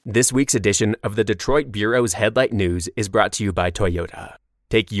This week's edition of the Detroit Bureau's Headlight News is brought to you by Toyota.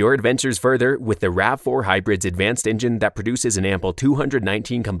 Take your adventures further with the RAV4 Hybrid's advanced engine that produces an ample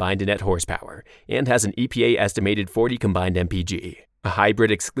 219 combined net horsepower and has an EPA estimated 40 combined mpg. A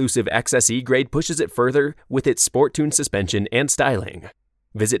hybrid exclusive XSE grade pushes it further with its sport-tuned suspension and styling.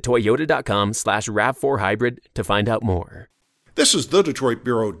 Visit toyota.com/RAV4 Hybrid to find out more. This is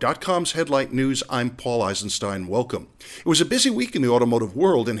TheDetroitBureau.com's Headlight News. I'm Paul Eisenstein. Welcome. It was a busy week in the automotive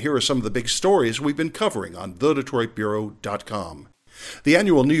world, and here are some of the big stories we've been covering on TheDetroitBureau.com. The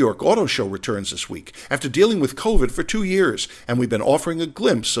annual New York Auto Show returns this week after dealing with COVID for 2 years, and we've been offering a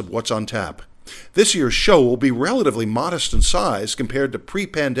glimpse of what's on tap. This year's show will be relatively modest in size compared to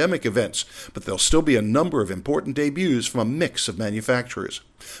pre-pandemic events, but there'll still be a number of important debuts from a mix of manufacturers.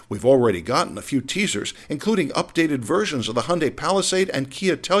 We've already gotten a few teasers, including updated versions of the Hyundai Palisade and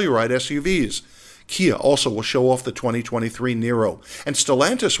Kia Telluride SUVs. Kia also will show off the 2023 Niro, and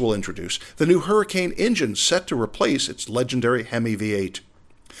Stellantis will introduce the new Hurricane engine set to replace its legendary Hemi V8.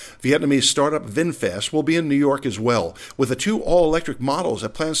 Vietnamese startup VinFast will be in New York as well, with the 2 all-electric models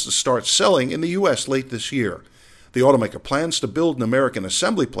it plans to start selling in the U.S. late this year. The automaker plans to build an American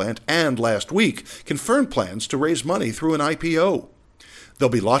assembly plant and, last week, confirmed plans to raise money through an IPO.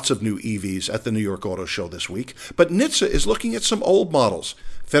 There'll be lots of new EVs at the New York Auto Show this week, but NHTSA is looking at some old models.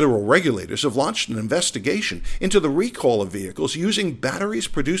 Federal regulators have launched an investigation into the recall of vehicles using batteries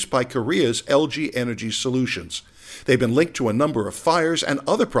produced by Korea's LG Energy Solutions. They've been linked to a number of fires and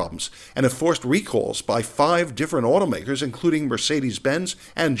other problems and have forced recalls by 5 different automakers, including Mercedes-Benz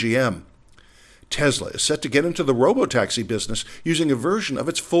and GM. Tesla is set to get into the robotaxi business using a version of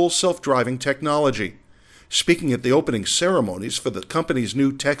its full self-driving technology. Speaking at the opening ceremonies for the company's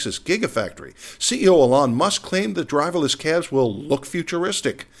new Texas Gigafactory, CEO Elon Musk claimed that driverless cabs will look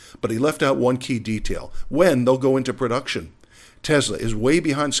futuristic, but he left out one key detail: when they'll go into production. Tesla is way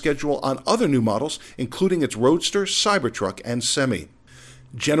behind schedule on other new models, including its Roadster, Cybertruck, and Semi.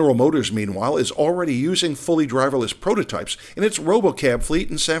 General Motors, meanwhile, is already using fully driverless prototypes in its RoboCab fleet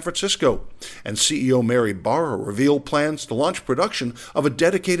in San Francisco, and CEO Mary Barra revealed plans to launch production of a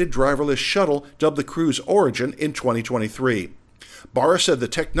dedicated driverless shuttle dubbed the Cruise Origin in 2023. Barra said the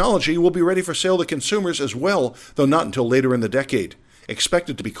technology will be ready for sale to consumers as well, though not until later in the decade,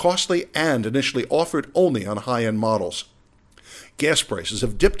 expected to be costly and initially offered only on high-end models. Gas prices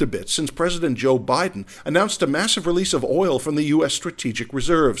have dipped a bit since President Joe Biden announced a massive release of oil from the U.S. strategic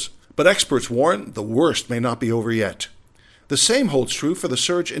reserves. But experts warn the worst may not be over yet. The same holds true for the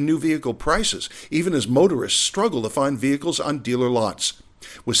surge in new vehicle prices, even as motorists struggle to find vehicles on dealer lots.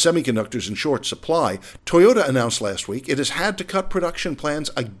 With semiconductors in short supply, Toyota announced last week it has had to cut production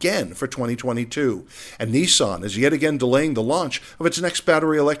plans again for 2022, and Nissan is yet again delaying the launch of its next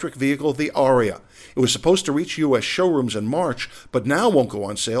battery electric vehicle, the Ariya. It was supposed to reach U.S. showrooms in March, but now won't go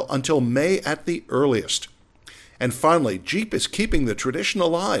on sale until May at the earliest. And finally, Jeep is keeping the tradition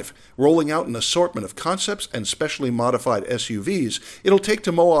alive, rolling out an assortment of concepts and specially modified SUVs it'll take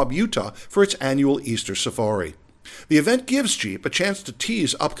to Moab, Utah for its annual Easter Safari. The event gives Jeep a chance to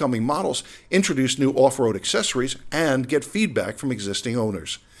tease upcoming models, introduce new off-road accessories, and get feedback from existing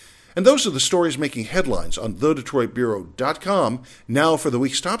owners. And those are the stories making headlines on TheDetroitBureau.com. Now for the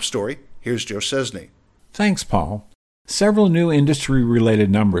week's top story, here's Joe Cesny. Thanks, Paul. Several new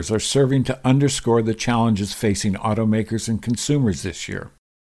industry-related numbers are serving to underscore the challenges facing automakers and consumers this year.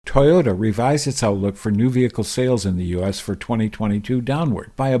 Toyota revised its outlook for new vehicle sales in the U.S. for 2022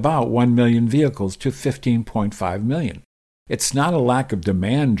 downward by about 1 million vehicles to 15.5 million. It's not a lack of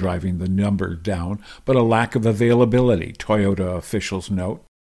demand driving the number down, but a lack of availability, Toyota officials note.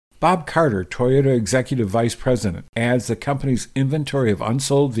 Bob Carter, Toyota Executive Vice President, adds the company's inventory of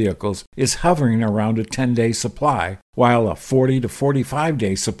unsold vehicles is hovering around a 10-day supply, while a 40 to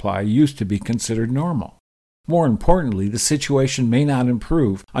 45-day supply used to be considered normal. More importantly, the situation may not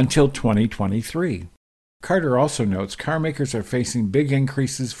improve until 2023. Carter also notes carmakers are facing big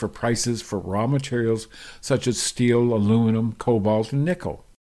increases for prices for raw materials such as steel, aluminum, cobalt, and nickel.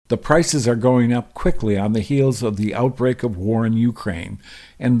 The prices are going up quickly on the heels of the outbreak of war in Ukraine,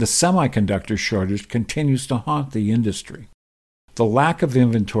 and the semiconductor shortage continues to haunt the industry. The lack of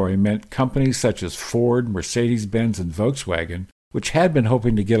inventory meant companies such as Ford, Mercedes-Benz, and Volkswagen, which had been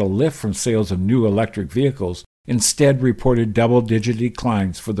hoping to get a lift from sales of new electric vehicles, instead reported double-digit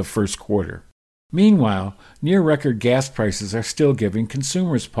declines for the first quarter. Meanwhile, near-record gas prices are still giving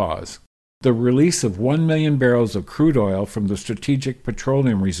consumers pause. The release of 1 million barrels of crude oil from the Strategic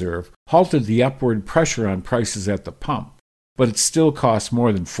Petroleum Reserve halted the upward pressure on prices at the pump, but it still costs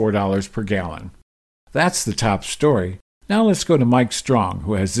more than $4 per gallon. That's the top story. Now let's go to Mike Strong,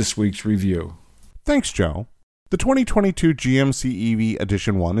 who has this week's review. Thanks, Joe. The 2022 GMC EV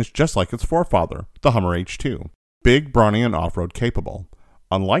Edition 1 is just like its forefather, the Hummer H2. Big, brawny, and off-road capable.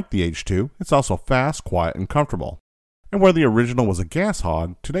 Unlike the H2, it's also fast, quiet, and comfortable. And where the original was a gas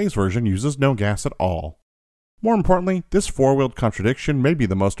hog, today's version uses no gas at all. More importantly, this four-wheeled contradiction may be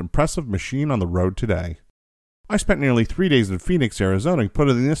the most impressive machine on the road today. I spent nearly 3 days in Phoenix, Arizona,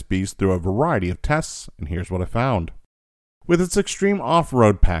 putting this beast through a variety of tests, and here's what I found. With its extreme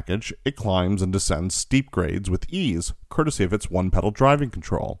off-road package, it climbs and descends steep grades with ease, courtesy of its one-pedal driving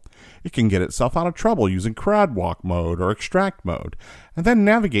control. It can get itself out of trouble using crab walk mode or extract mode, and then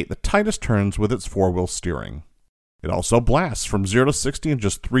navigate the tightest turns with its four-wheel steering. It also blasts from 0 to 60 in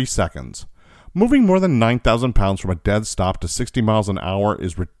just 3 seconds. Moving more than 9,000 pounds from a dead stop to 60 miles an hour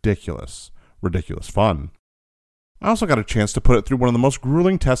is ridiculous. Ridiculous fun. I also got a chance to put it through one of the most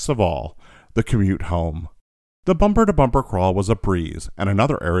grueling tests of all, the commute home. The bumper-to-bumper crawl was a breeze, and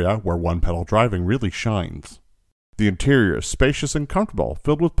another area where one-pedal driving really shines. The interior is spacious and comfortable,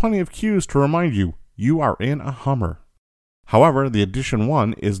 filled with plenty of cues to remind you, you are in a Hummer. However, the Edition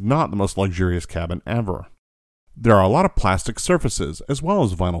 1 is not the most luxurious cabin ever. There are a lot of plastic surfaces, as well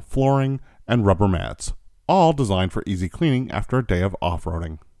as vinyl flooring and rubber mats, all designed for easy cleaning after a day of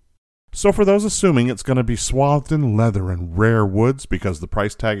off-roading. So for those assuming it's going to be swathed in leather and rare woods because the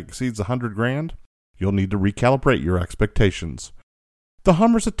price tag exceeds $100,000, you'll need to recalibrate your expectations. The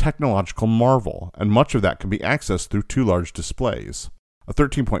Hummer's a technological marvel, and much of that can be accessed through 2 large displays. A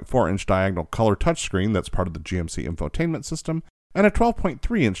 13.4-inch diagonal color touchscreen that's part of the GMC infotainment system, and a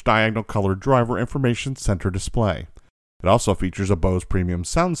 12.3-inch diagonal color driver information center display. It also features a Bose premium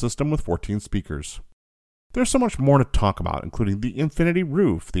sound system with 14 speakers. There's so much more to talk about, including the infinity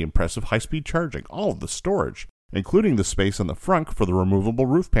roof, the impressive high-speed charging, all of the storage, including the space on the front for the removable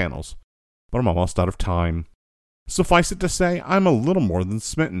roof panels. But I'm almost out of time. Suffice it to say, I'm a little more than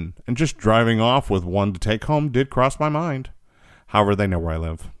smitten, and just driving off with one to take home did cross my mind. However, they know where I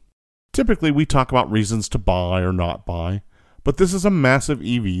live. Typically, we talk about reasons to buy or not buy, but this is a massive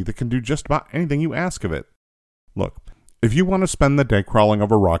EV that can do just about anything you ask of it. Look, if you want to spend the day crawling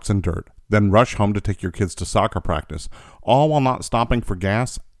over rocks and dirt, then rush home to take your kids to soccer practice, all while not stopping for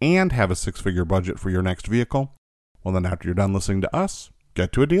gas and have a 6-figure budget for your next vehicle, well then after you're done listening to us,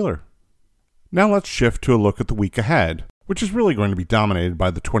 get to a dealer. Now let's shift to a look at the week ahead, which is really going to be dominated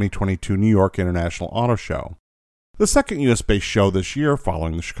by the 2022 New York International Auto Show. The second US-based show this year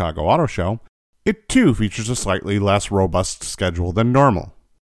following the Chicago Auto Show, it too features a slightly less robust schedule than normal.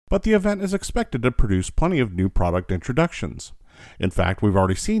 But the event is expected to produce plenty of new product introductions. In fact, we've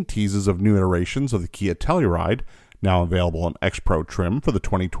already seen teases of new iterations of the Kia Telluride, now available in X-Pro trim for the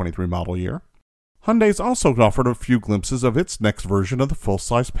 2023 model year. Hyundai's also offered a few glimpses of its next version of the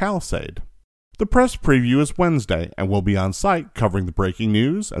full-size Palisade. The press preview is Wednesday and will be on site covering the breaking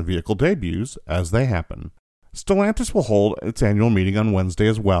news and vehicle debuts as they happen. Stellantis will hold its annual meeting on Wednesday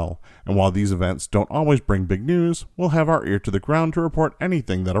as well, and while these events don't always bring big news, we'll have our ear to the ground to report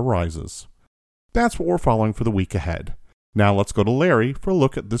anything that arises. That's what we're following for the week ahead. Now let's go to Larry for a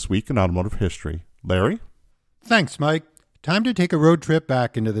look at this week in automotive history. Larry? Thanks, Mike. Time to take a road trip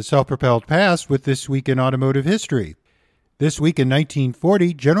back into the self-propelled past with This Week in Automotive History. This week in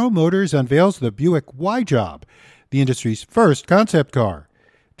 1940, General Motors unveils the Buick Y-Job, the industry's first concept car.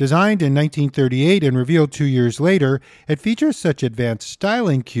 Designed in 1938 and revealed 2 years later, it features such advanced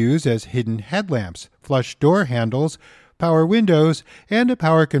styling cues as hidden headlamps, flush door handles, power windows, and a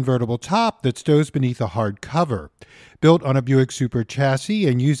power convertible top that stows beneath a hard cover. Built on a Buick Super chassis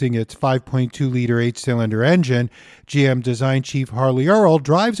and using its 5.2-liter 8-cylinder engine, GM design chief Harley Earl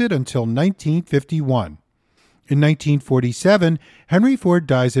drives it until 1951. In 1947, Henry Ford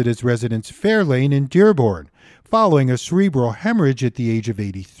dies at his residence Fairlane in Dearborn, following a cerebral hemorrhage at the age of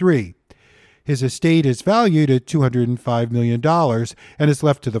 83. His estate is valued at $205 million and is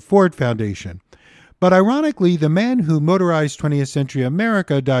left to the Ford Foundation. But ironically, the man who motorized 20th century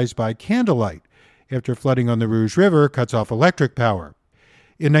America dies by candlelight, after flooding on the Rouge River cuts off electric power.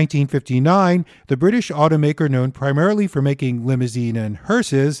 In 1959, the British automaker known primarily for making limousine and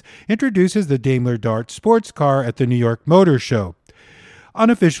hearses introduces the Daimler Dart sports car at the New York Motor Show.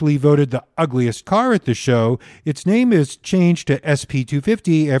 Unofficially voted the ugliest car at the show, its name is changed to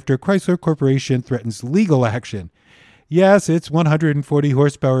SP250 after Chrysler Corporation threatens legal action. Yes, its 140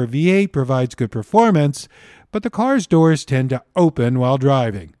 horsepower V8 provides good performance, but the car's doors tend to open while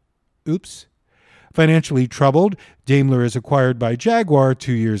driving. Oops. Financially troubled, Daimler is acquired by Jaguar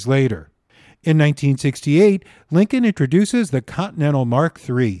 2 years later. In 1968, Lincoln introduces the Continental Mark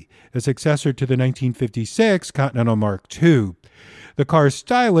III, a successor to the 1956 Continental Mark II. The car's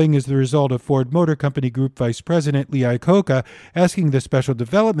styling is the result of Ford Motor Company Group Vice President Lee Iacocca asking the Special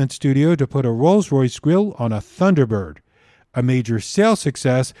Development Studio to put a Rolls-Royce grille on a Thunderbird. A major sales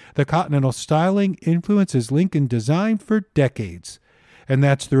success, the Continental styling influences Lincoln design for decades. And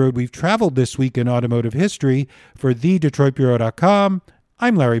that's the road we've traveled this week in automotive history. For TheDetroitBureau.com,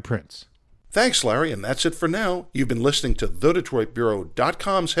 I'm Larry Prince. Thanks, Larry, and that's it for now. You've been listening to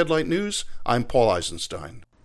TheDetroitBureau.com's Headlight News. I'm Paul Eisenstein.